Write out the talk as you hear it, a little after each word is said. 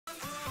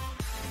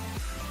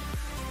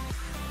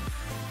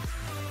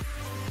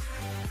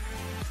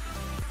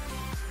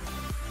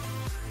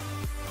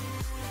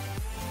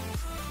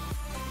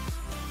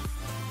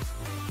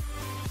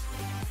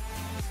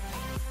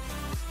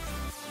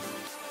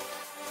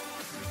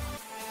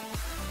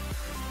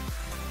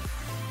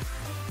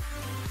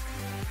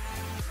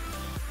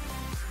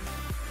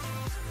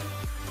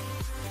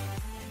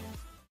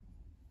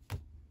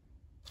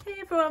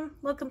everyone,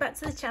 welcome back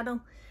to the channel.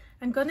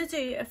 I'm going to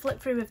do a flip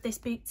through of this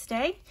book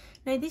today.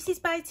 Now this is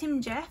by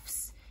Tim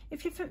Jeffs.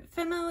 If you're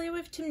familiar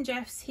with Tim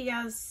Jeffs, he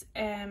has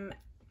a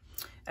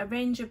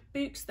range of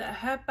books that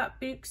are hardback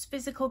books,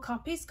 physical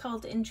copies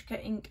called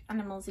Intricate Ink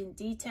Animals in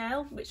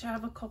Detail, which I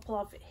have a couple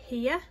of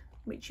here,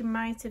 which you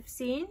might have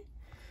seen.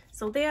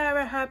 So they are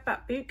a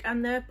hardback book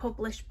and they're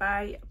published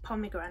by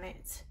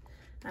Pomegranate.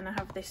 And I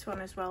have this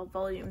one as well,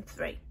 volume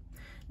 3.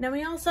 Now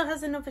he also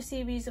has another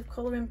series of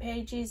colouring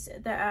pages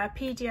that are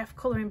PDF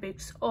colouring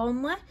books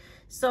only.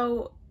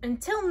 So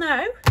until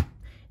now,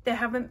 they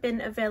haven't been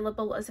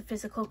available as a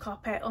physical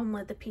copy,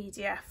 only the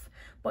PDF.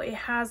 But it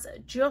has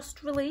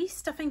just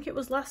released, I think it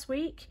was last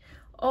week,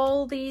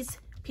 all these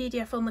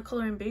PDF only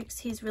colouring books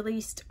he's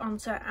released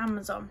onto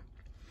Amazon.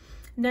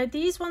 Now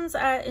these ones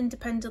are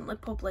independently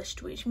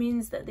published, which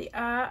means that they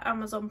are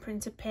Amazon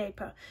printed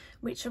paper,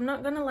 which I'm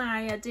not going to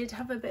lie, I did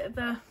have a bit of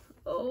a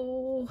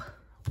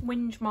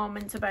whinge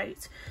moment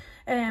about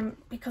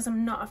because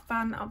I'm not a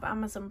fan of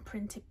Amazon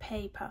printed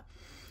paper.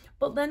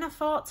 But then I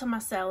thought to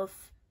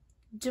myself,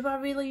 do I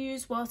really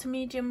use water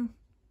medium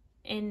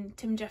in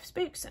Tim Jeffs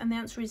books? And the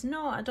answer is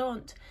no, I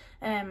don't.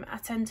 I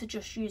tend to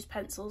just use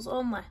pencils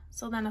only.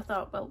 So then I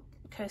thought, well,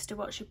 Kirsty,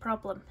 what's your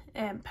problem?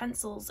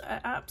 Pencils are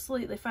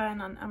absolutely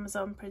fine on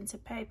Amazon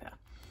printed paper.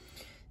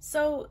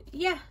 So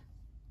yeah,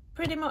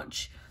 pretty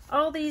much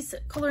all these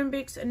colouring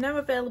books are now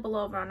available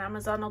over on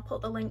Amazon. I'll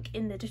put the link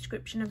in the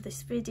description of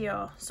this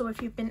video. So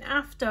if you've been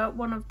after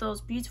one of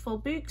those beautiful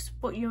books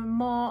but you're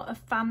more a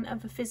fan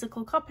of a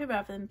physical copy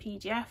rather than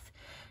PDF,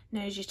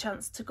 now's your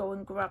chance to go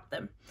and grab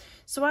them.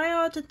 So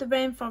I ordered the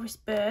Rainforest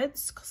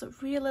Birds because I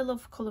really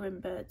love colouring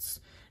birds.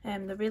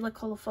 They're really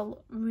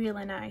colourful,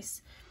 really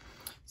nice.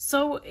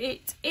 So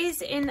it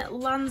is in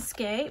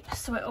landscape,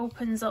 so it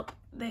opens up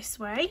this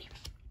way.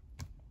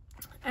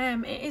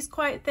 It is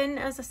quite thin,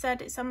 as I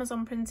said, it's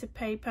Amazon printed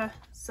paper,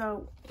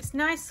 so it's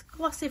nice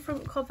glossy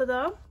front cover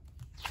though.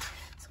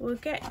 So we'll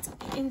get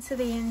into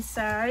the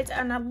inside,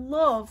 and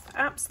I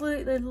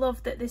absolutely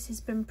love that this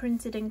has been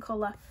printed in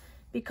colour,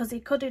 because he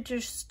could have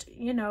just,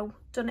 you know,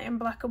 done it in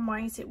black and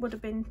white. It would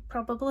have been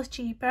probably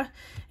cheaper,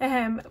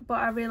 but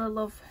I really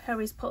love how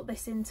he's put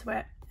this into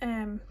it,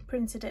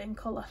 printed it in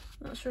colour.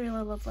 That's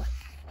really lovely.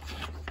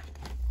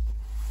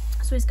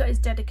 So he's got his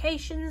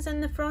dedications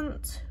in the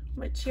front,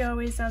 which he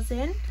always has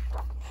in.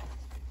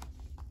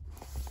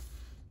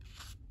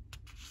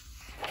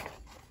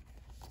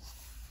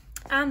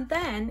 And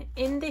then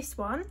in this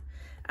one,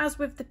 as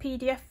with the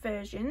PDF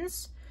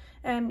versions,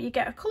 you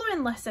get a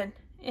colouring lesson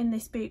in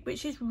this book,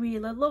 which is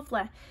really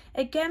lovely.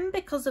 Again,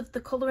 because of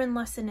the colouring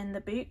lesson in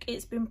the book,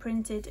 it's been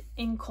printed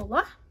in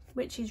colour,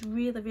 which is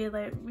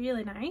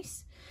really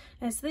nice.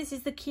 So this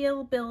is the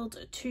Keel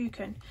Build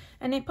Toucan,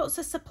 and it puts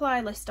a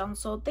supply list on.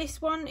 So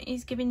this one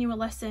is giving you a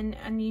lesson,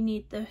 and you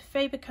need the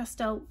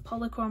Faber-Castell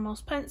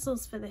Polychromos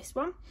pencils for this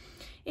one.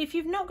 If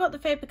you've not got the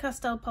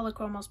Faber-Castell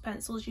Polychromos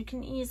pencils, you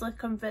can easily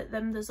convert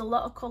them. There's a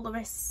lot of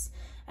colourists.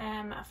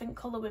 I think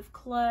Colour with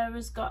Claire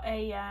has got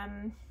a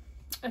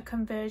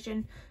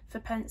conversion for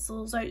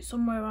pencils out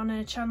somewhere on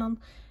her channel,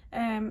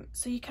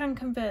 so you can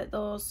convert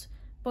those.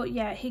 But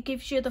yeah, he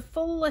gives you the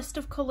full list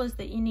of colours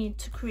that you need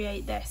to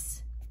create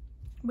this,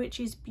 which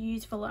is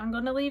beautiful. I'm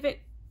going to leave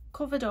it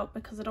covered up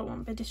because I don't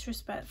want to be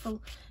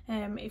disrespectful.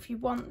 If you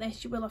want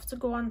this, you will have to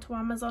go onto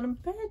Amazon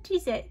and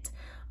purchase it,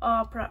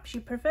 or perhaps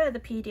you prefer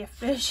the PDF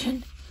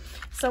version.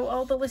 So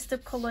all the list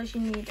of colours you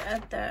need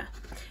are there.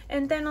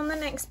 And then on the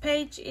next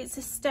page, it's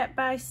a step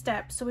by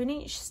step. So in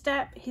each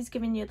step, he's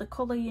giving you the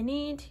colour you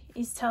need.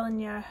 He's telling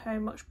you how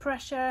much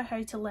pressure,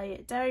 how to lay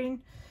it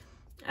down.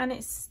 And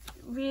it's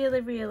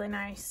really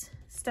nice,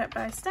 step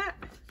by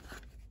step.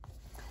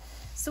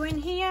 So in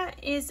here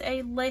is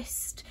a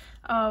list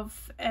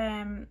of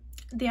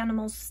the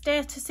animal's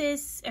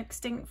statuses: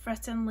 extinct,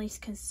 threatened,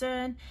 least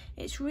concern.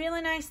 It's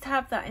really nice to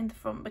have that in the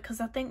front,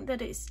 because I think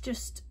that it's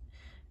just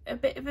a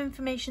bit of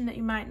information that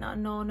you might not have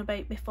known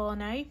about before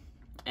now,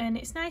 and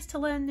it's nice to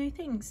learn new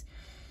things.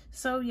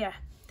 So yeah,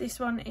 this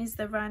one is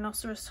the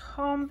rhinoceros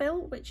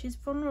hornbill, which is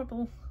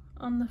vulnerable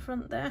on the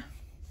front there.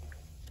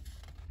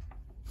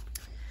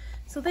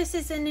 So this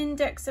is an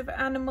index of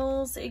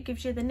animals. It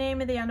gives you the name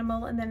of the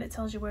animal, and then it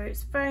tells you where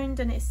it's found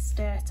and its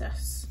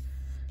status.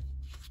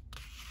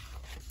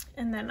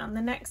 And then on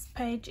the next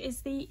page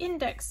is the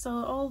index,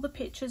 so all the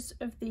pictures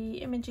of the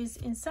images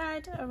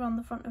inside are on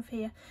the front of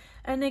here.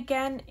 And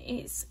again,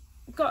 it's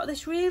got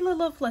this really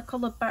lovely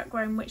coloured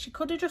background, which he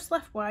could have just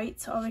left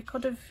white, or he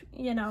could have,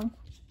 you know,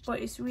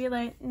 but it's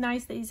really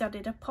nice that he's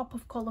added a pop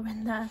of colour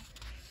in there.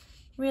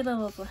 Really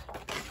lovely.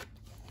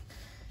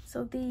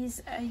 So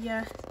these are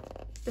your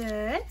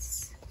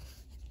birds.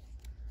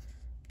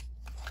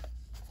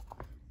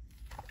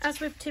 As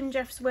with Tim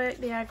Jeffs' work,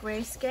 they are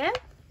grayscale.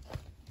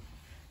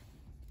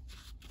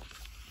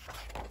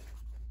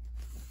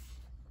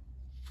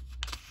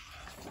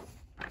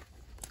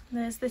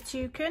 There's the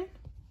toucan.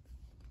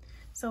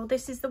 So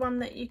this is the one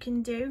that you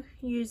can do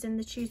using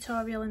the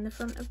tutorial in the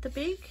front of the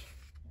book.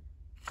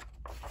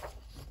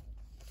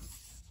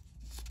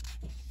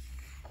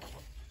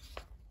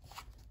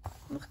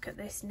 Look look at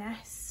this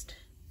nest.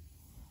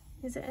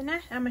 Is it a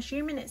nest? I'm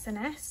assuming it's a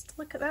nest.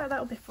 Look at that,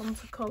 that'll be fun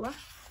to colour.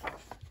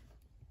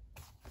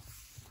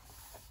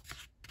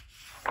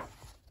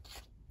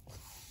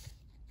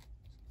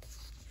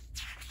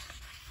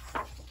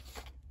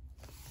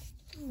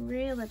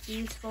 Really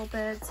beautiful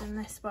birds in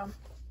this one.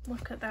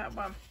 Look at that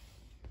one.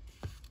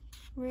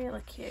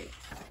 Really cute.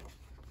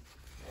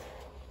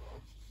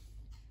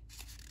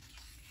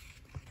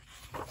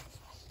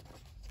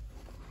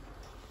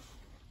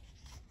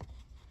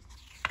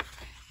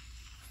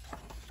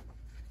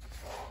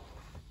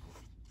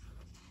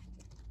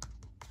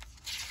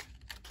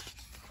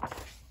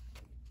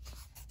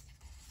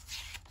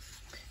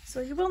 So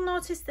you will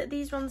notice that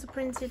these ones are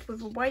printed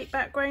with a white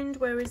background,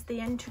 whereas the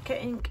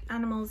intricate ink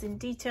animals in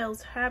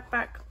details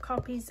hardback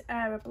copies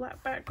are a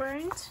black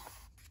background.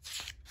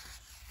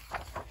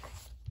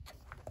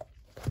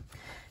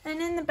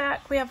 And in the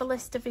back we have a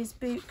list of his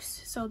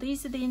books. So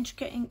these are the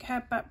intricate ink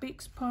hardback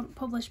books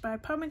published by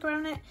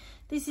Pomegranate.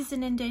 This is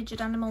an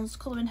Endangered Animals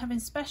Colouring Heaven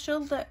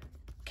special that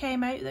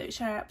came out, which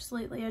I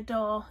absolutely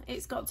adore.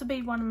 It's got to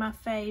be one of my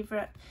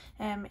favourite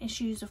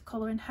issues of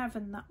Colouring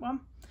Heaven, that one.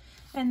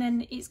 And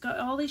then it's got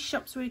all his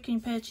shops where you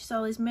can purchase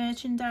all his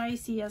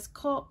merchandise. He has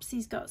cups,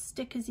 he's got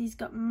stickers, he's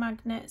got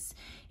magnets.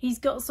 He's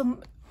got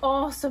some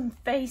awesome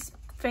face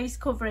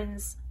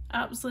coverings.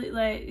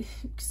 Absolutely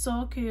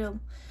so cool.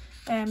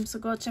 So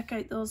go check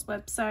out those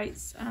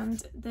websites,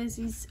 and there's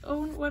his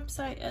own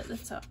website at the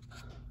top.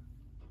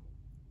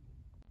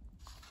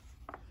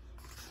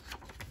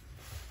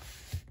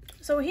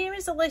 So here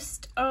is a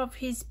list of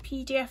his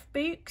PDF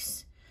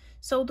books.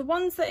 So the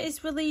ones that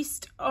is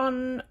released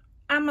on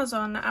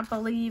Amazon, I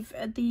believe,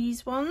 are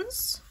these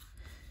ones.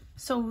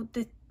 So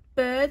the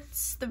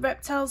birds, the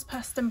reptiles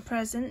past and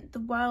present, the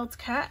wild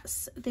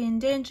cats, the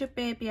endangered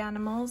baby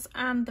animals,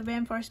 and the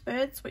rainforest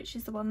birds, which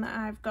is the one that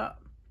I've got.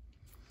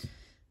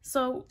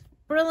 So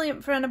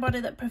brilliant for anybody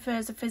that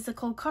prefers a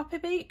physical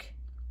copybook.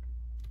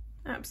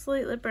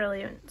 Absolutely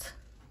brilliant.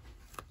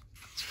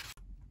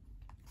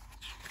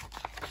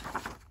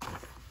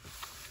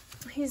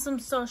 Here's some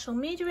social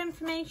media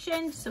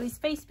information. So his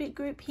Facebook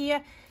group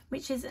here,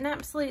 which is an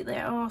absolutely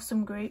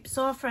awesome group,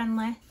 so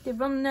friendly. They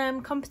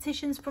run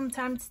competitions from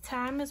time to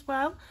time as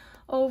well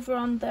over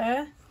on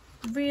there.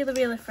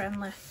 Really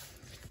friendly.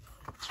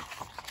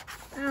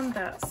 And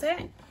that's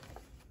it.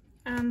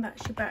 And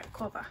that's your back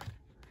cover.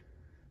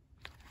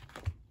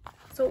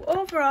 So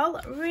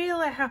overall,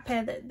 really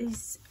happy that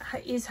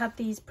he's had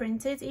these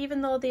printed,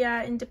 even though they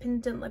are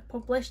independently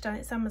published and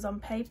it's Amazon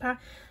paper.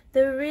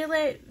 They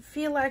really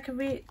feel like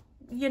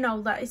you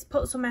know, that he's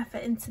put some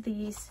effort into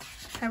these.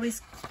 How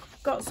he's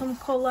got some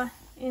colour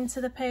into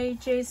the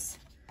pages.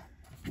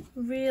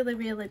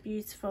 Really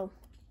beautiful.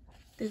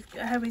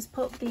 How he's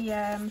put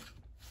the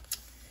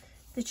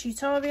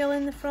tutorial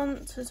in the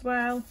front as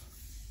well.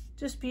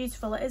 Just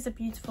beautiful. It is a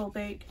beautiful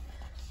book.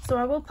 So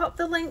I will pop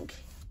the link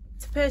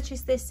to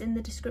purchase this in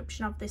the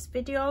description of this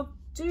video.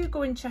 Do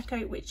go and check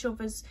out which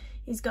others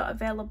he's got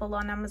available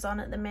on Amazon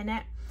at the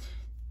minute.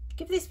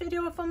 Give this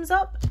video a thumbs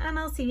up, and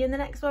I'll see you in the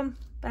next one.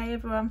 Bye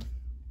everyone.